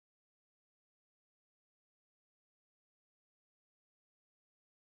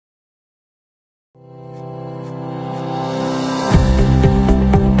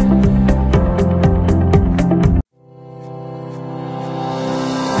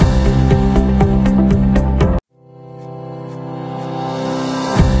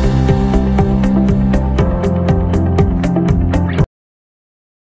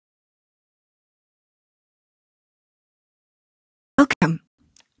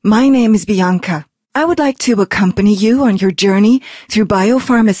My name is Bianca. I would like to accompany you on your journey through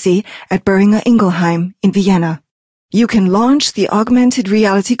biopharmacy at Boehringer Ingelheim in Vienna. You can launch the augmented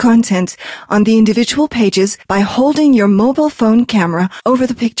reality content on the individual pages by holding your mobile phone camera over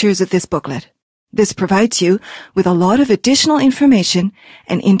the pictures of this booklet. This provides you with a lot of additional information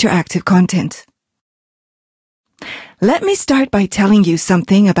and interactive content. Let me start by telling you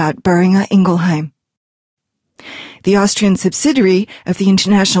something about Boehringer Ingelheim. The Austrian subsidiary of the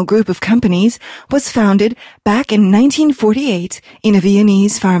international group of companies was founded back in 1948 in a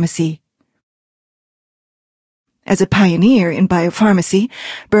Viennese pharmacy. As a pioneer in biopharmacy,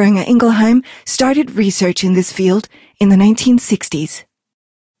 Boehringer Ingelheim started research in this field in the 1960s.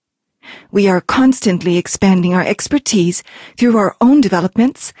 We are constantly expanding our expertise through our own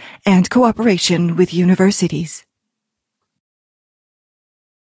developments and cooperation with universities.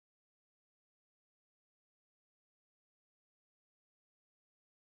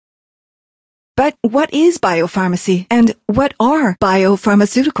 But what is biopharmacy, and what are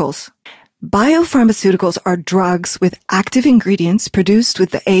biopharmaceuticals? Biopharmaceuticals are drugs with active ingredients produced with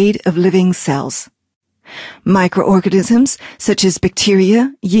the aid of living cells. Microorganisms, such as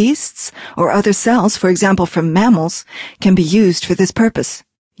bacteria, yeasts, or other cells, for example from mammals, can be used for this purpose.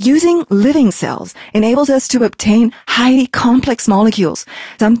 Using living cells enables us to obtain highly complex molecules,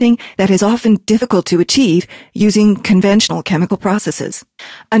 something that is often difficult to achieve using conventional chemical processes.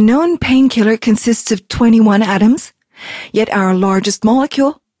 A known painkiller consists of 21 atoms, yet our largest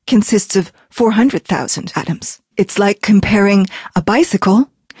molecule consists of 400,000 atoms. It's like comparing a bicycle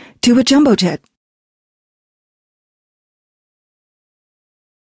to a jumbo jet.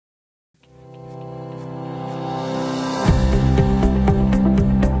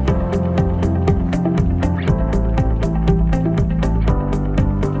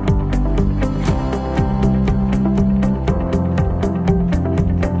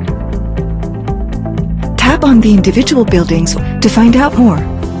 Tap on the individual buildings to find out more.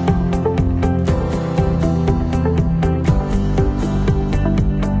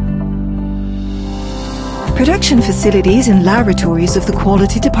 Production facilities and laboratories of the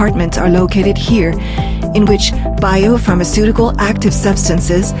quality department are located here, in which biopharmaceutical active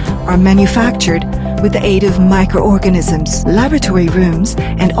substances are manufactured with the aid of microorganisms. Laboratory rooms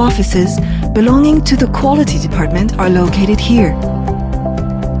and offices belonging to the quality department are located here.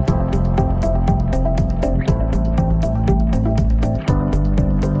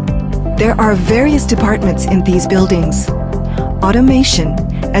 There are various departments in these buildings. Automation,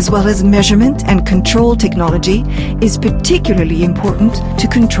 as well as measurement and control technology, is particularly important to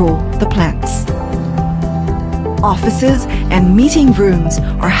control the plants. Offices and meeting rooms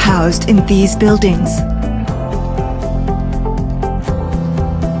are housed in these buildings.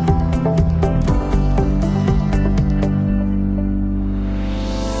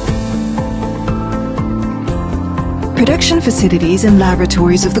 Production facilities and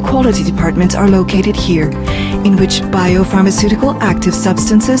laboratories of the quality department are located here, in which biopharmaceutical active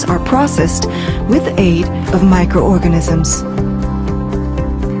substances are processed with the aid of microorganisms.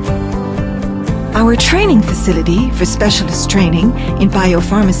 Our training facility for specialist training in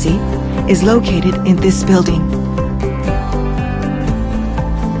biopharmacy is located in this building.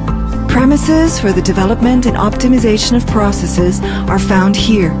 Premises for the development and optimization of processes are found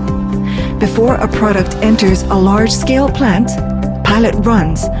here. Before a product enters a large-scale plant, pilot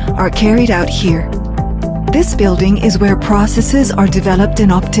runs are carried out here. This building is where processes are developed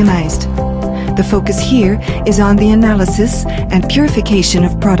and optimized. The focus here is on the analysis and purification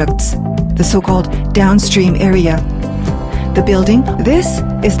of products, the so-called downstream area. The building, this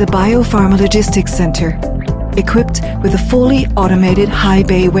is the Biopharma Logistics Center, equipped with a fully automated high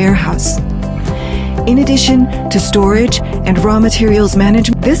bay warehouse. In addition to storage and raw materials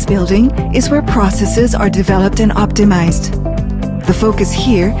management, this building is where processes are developed and optimized. The focus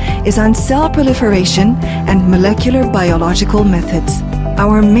here is on cell proliferation and molecular biological methods.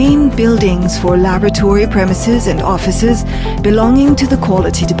 Our main buildings for laboratory premises and offices belonging to the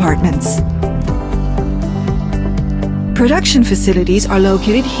quality departments. Production facilities are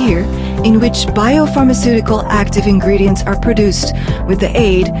located here, in which biopharmaceutical active ingredients are produced with the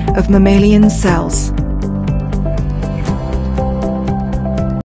aid of mammalian cells.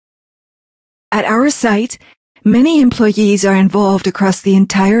 At our site, many employees are involved across the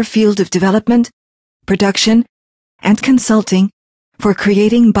entire field of development, production, and consulting for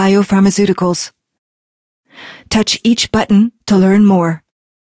creating biopharmaceuticals. Touch each button to learn more.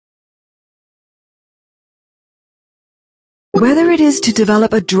 Whether it is to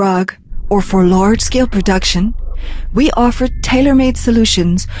develop a drug or for large-scale production, we offer tailor-made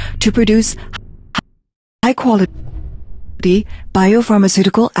solutions to produce high-quality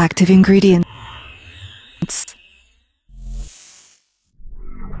biopharmaceutical active ingredients.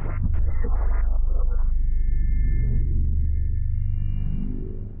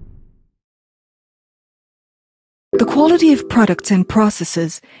 The quality of products and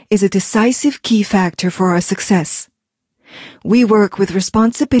processes is a decisive key factor for our success. We work with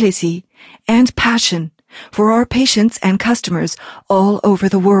responsibility and passion for our patients and customers all over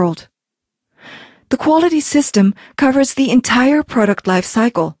the world. The quality system covers the entire product life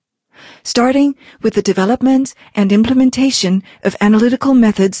cycle, starting with the development and implementation of analytical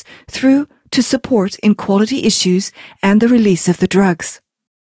methods through to support in quality issues and the release of the drugs.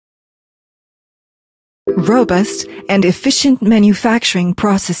 Robust and efficient manufacturing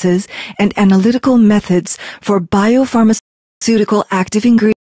processes and analytical methods for biopharmaceutical active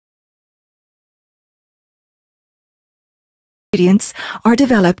ingredients are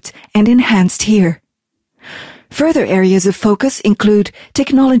developed and enhanced here. Further areas of focus include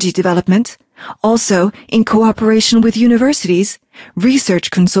technology development, also in cooperation with universities, research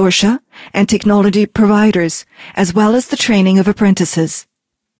consortia, and technology providers, as well as the training of apprentices.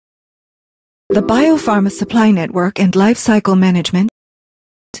 The biopharma supply network and life cycle management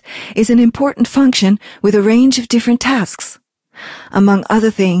is an important function with a range of different tasks. Among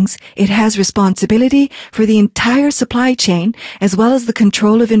other things, it has responsibility for the entire supply chain as well as the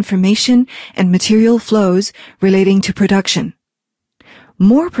control of information and material flows relating to production.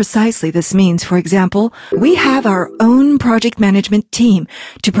 More precisely, this means, for example, we have our own project management team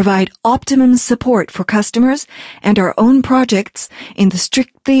to provide optimum support for customers and our own projects in the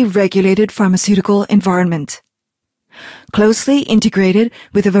strictly regulated pharmaceutical environment. Closely integrated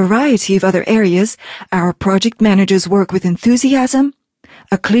with a variety of other areas, our project managers work with enthusiasm,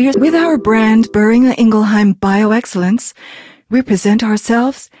 with our brand Boehringer Ingelheim Bioexcellence, we present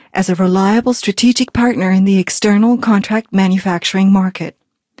ourselves as a reliable strategic partner in the external contract manufacturing market.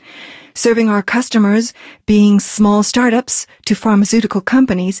 Serving our customers, being small startups to pharmaceutical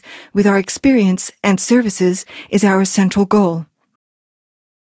companies with our experience and services, is our central goal.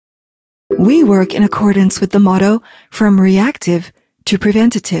 We work in accordance with the motto, from reactive to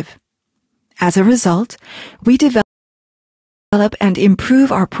preventative. As a result, we develop and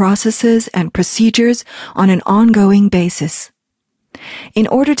improve our processes and procedures on an ongoing basis. In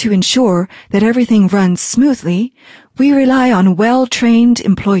order to ensure that everything runs smoothly, we rely on well-trained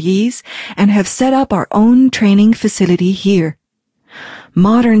employees and have set up our own training facility here.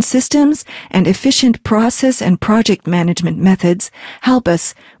 Modern systems and efficient process and project management methods help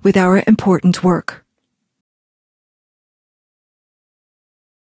us with our important work.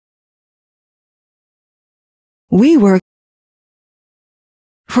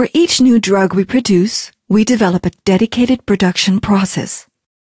 For each new drug we produce, we develop a dedicated production process.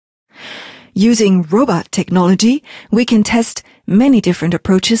 Using robot technology, we can test many different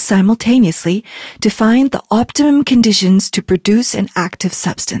approaches simultaneously to find the optimum conditions to produce an active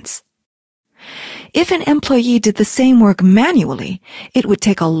substance. If an employee did the same work manually, it would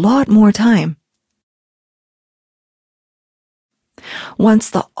take a lot more time. Once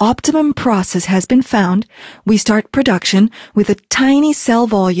the optimum process has been found, we start production with a tiny cell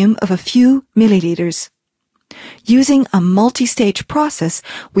volume of a few milliliters. Using a multi-stage process,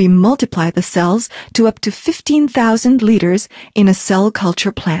 we multiply the cells to up to 15,000 liters in a cell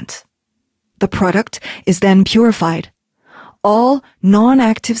culture plant. The product is then purified. All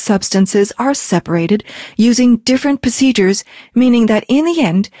non-active substances are separated using different procedures, meaning that in the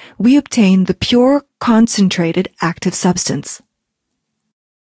end, we obtain the pure, concentrated active substance.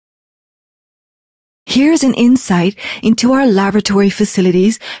 Here's an insight into our laboratory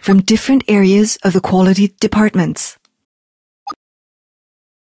facilities from different areas of the quality departments.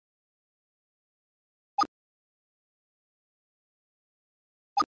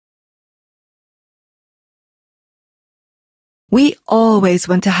 We always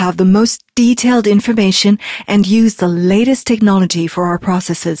want to have the most detailed information and use the latest technology for our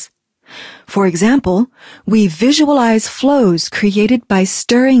processes. For example, we visualize flows created by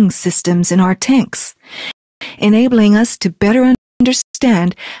stirring systems in our tanks, enabling us to better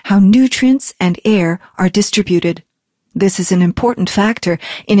understand how nutrients and air are distributed. This is an important factor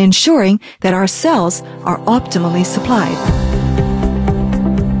in ensuring that our cells are optimally supplied.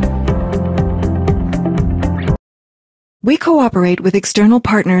 We cooperate with external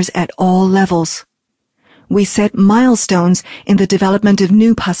partners at all levels. We set milestones in the development of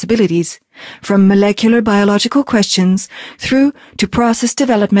new possibilities, from molecular biological questions through to process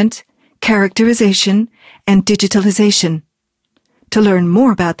development, characterization, and digitalization. To learn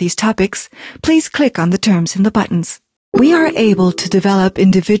more about these topics, please click on the terms in the buttons. We are able to develop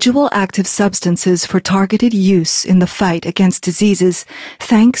individual active substances for targeted use in the fight against diseases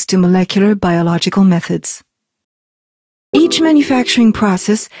thanks to molecular biological methods. Each manufacturing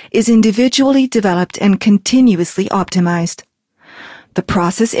process is individually developed and continuously optimized. The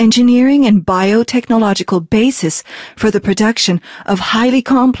process engineering and biotechnological basis for the production of highly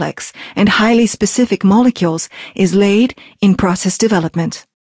complex and highly specific molecules is laid in process development.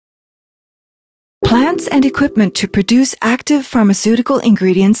 Plants and equipment to produce active pharmaceutical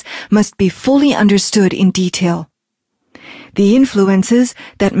ingredients must be fully understood in detail. The influences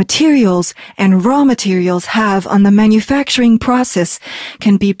that materials and raw materials have on the manufacturing process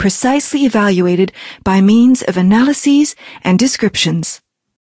can be precisely evaluated by means of analyses and descriptions.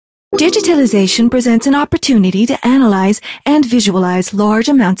 Digitalization presents an opportunity to analyze and visualize large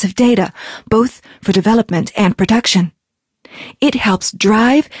amounts of data, both for development and production. It helps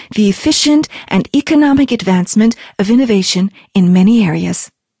drive the efficient and economic advancement of innovation in many areas.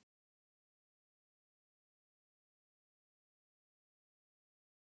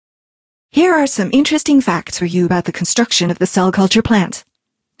 Here are some interesting facts for you about the construction of the cell culture plant.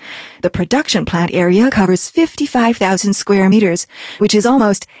 The production plant area covers 55,000 square meters, which is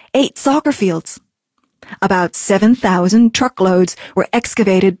almost 8 soccer fields. About 7,000 truckloads were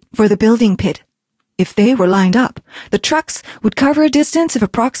excavated for the building pit. If they were lined up, the trucks would cover a distance of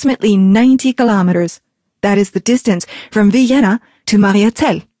approximately 90 kilometers. That is the distance from Vienna to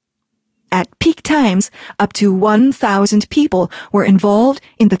Mariazell. At peak times, up to 1,000 people were involved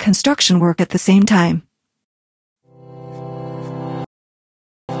in the construction work at the same time.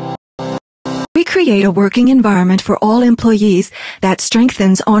 We create a working environment for all employees that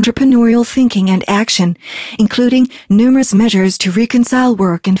strengthens entrepreneurial thinking and action, including numerous measures to reconcile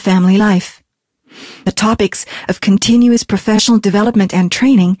work and family life. The topics of continuous professional development and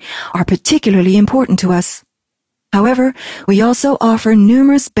training are particularly important to us. However, we also offer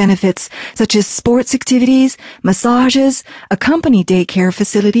numerous benefits such as sports activities, massages, a company daycare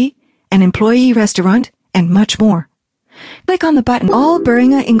facility, an employee restaurant, and much more. Click on the button. All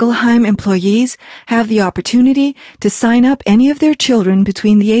Boehringer Ingelheim employees have the opportunity to sign up any of their children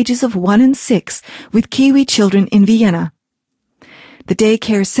between the ages of 1 and 6 with Kiwi Children in Vienna. The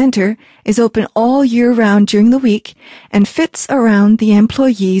daycare center is open all year round during the week and fits around the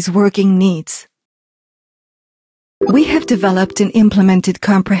employees' working needs. We have developed and implemented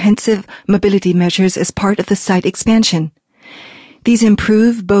comprehensive mobility measures as part of the site expansion. These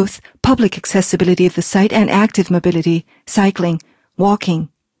improve both public accessibility of the site and active mobility, cycling, walking.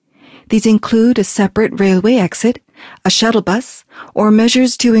 These include a separate railway exit, a shuttle bus, or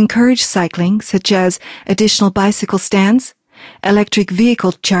measures to encourage cycling, such as additional bicycle stands, electric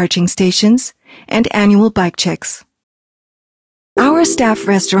vehicle charging stations, and annual bike checks. Our staff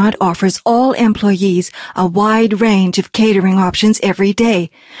restaurant offers all employees a wide range of catering options every day,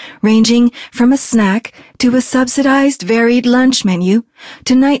 ranging from a snack to a subsidized varied lunch menu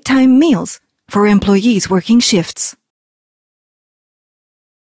to nighttime meals for employees working shifts.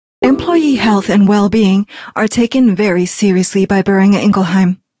 Employee health and well-being are taken very seriously by Boehringer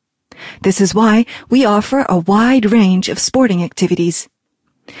Ingelheim. This is why we offer a wide range of sporting activities.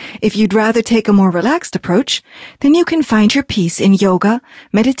 If you'd rather take a more relaxed approach, then you can find your peace in yoga,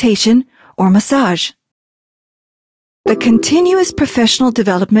 meditation, or massage. The continuous professional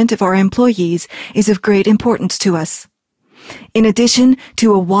development of our employees is of great importance to us. In addition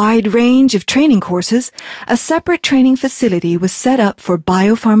to a wide range of training courses, a separate training facility was set up for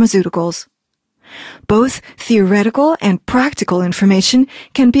biopharmaceuticals. Both theoretical and practical information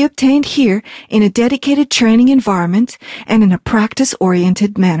can be obtained here in a dedicated training environment and in a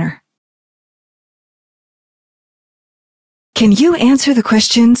practice-oriented manner. Can you answer the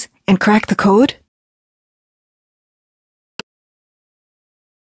questions and crack the code?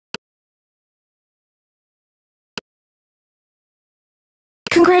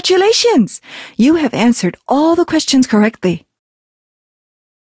 Congratulations! You have answered all the questions correctly.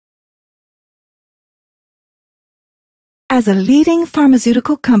 As a leading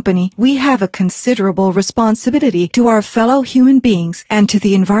pharmaceutical company, we have a considerable responsibility to our fellow human beings and to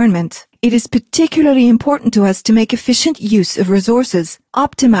the environment. It is particularly important to us to make efficient use of resources,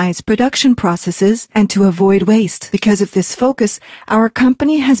 optimize production processes, and to avoid waste. Because of this focus, our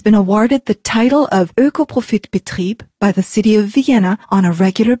company has been awarded the title of Ökoprofitbetrieb by the city of Vienna on a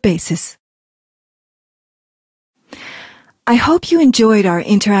regular basis. I hope you enjoyed our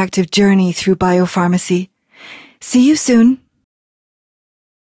interactive journey through biopharmacy. See you soon.